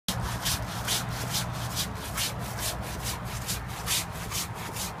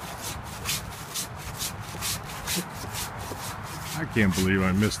I can't believe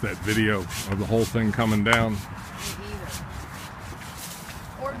I missed that video of the whole thing coming down. Me either.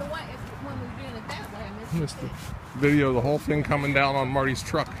 Or the way, when we were doing it that way, I Missed the video of the whole thing coming down on Marty's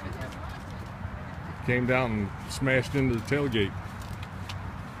truck. Came down and smashed into the tailgate.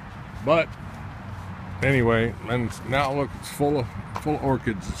 But anyway, and now look, it's full of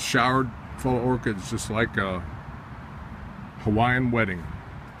orchids. It's showered full of orchids, just like a Hawaiian wedding.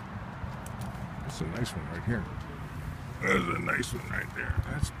 That's a nice one right here. There's a nice one right there.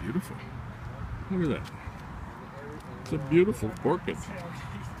 That's beautiful. Look at that. It's a beautiful orchid.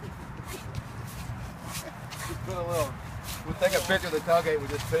 Put a little. We'll take a picture of the tailgate. We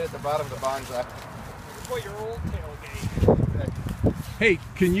just put it at the bottom of the bonsai. Put your old tailgate. Hey,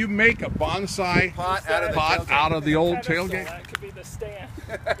 can you make a bonsai Pot out of the old tailgate? That could be the stand.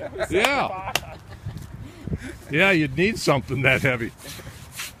 Yeah. Yeah, you'd need something that heavy.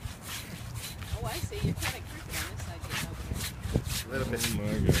 Oh, I see. You're kind of crooked on this side getting over here. A little bit. Oh my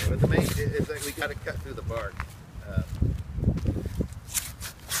God. But the main, it's like we got to cut through the bark.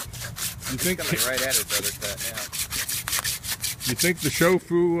 You think coming right at its other cut now. You think the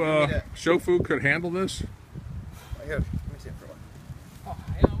shofu could handle this? Here, let me see it for a while. Oh,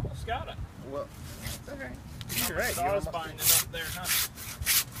 I almost got it. Well, it's okay. You're right. I was binding up there, huh?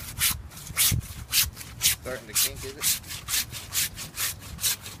 Starting to kink, is it?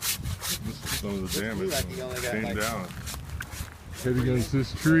 This is some of the damage like you only got came like down. Hit against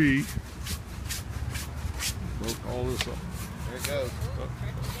this tree. Broke all this up. There it goes.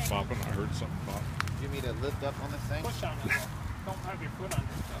 Popping. I heard something pop. You need to lift up on this thing? Push on it. Don't have your foot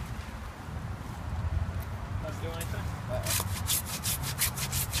under stuff. Doesn't do anything?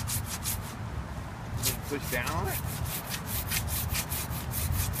 You need to push down on it?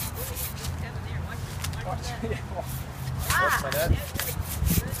 Watch that. Watch my nuts.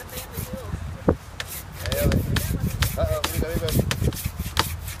 There's the family jewels. Uh-oh, here we go.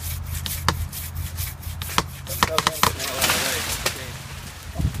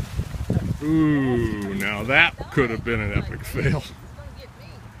 Ooh, now that could have been an epic fail. It's gonna get me.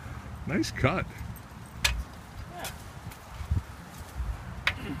 Nice cut.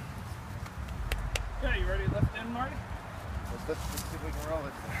 Yeah, you ready to lift in, Marty? Let's see if we can roll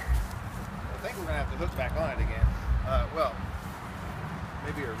it. I think we're going to have to hook back on it again. Well,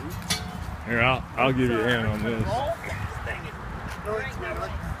 maybe a root. Here, I'll give you a hand on this. Roll? Dang it.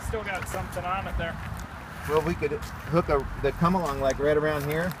 Still got something on it there. Well, we could hook the come along like right around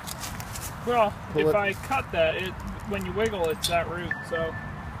here. Well, Pull if it. I cut that, when you wiggle, it's that root. So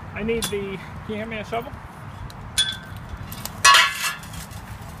I need the. Can you hand me a shovel?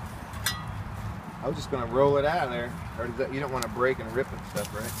 I was just going to roll it out of there. Or does that, you don't want to break and rip and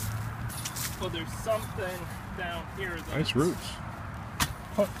stuff, right? Well, there's something down here that Nice it's roots.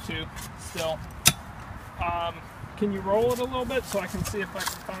 hooked to still. Can you roll it a little bit so I can see if I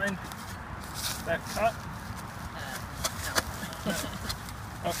can find that cut?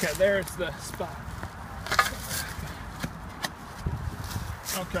 Okay, there's the spot.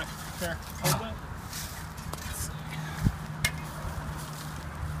 Okay, here, hold it.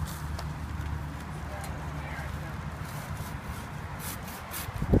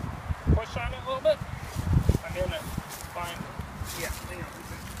 Push on it a little bit. I'm gonna find it. Yeah.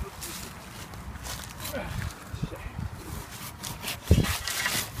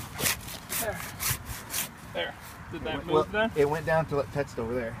 There. Did that Well, move then? it went down till it touched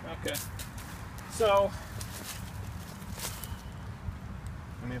over there. Okay. So,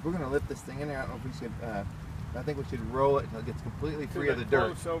 I mean, if we're going to lift this thing in there, I don't know if we should, I think we should roll it until it gets completely free of the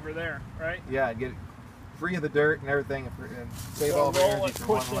dirt. close over there, right? Yeah, get it free of the dirt and everything and save So all the roll energy it, for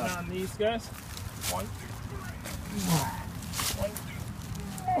one pushing left. on these guys. 1, 2, 3.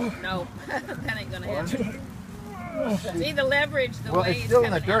 1, 2. No, that ain't gonna happen. See the leverage, the Well, way it's still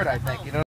in the coming out dirt, of I the think, hole. you know.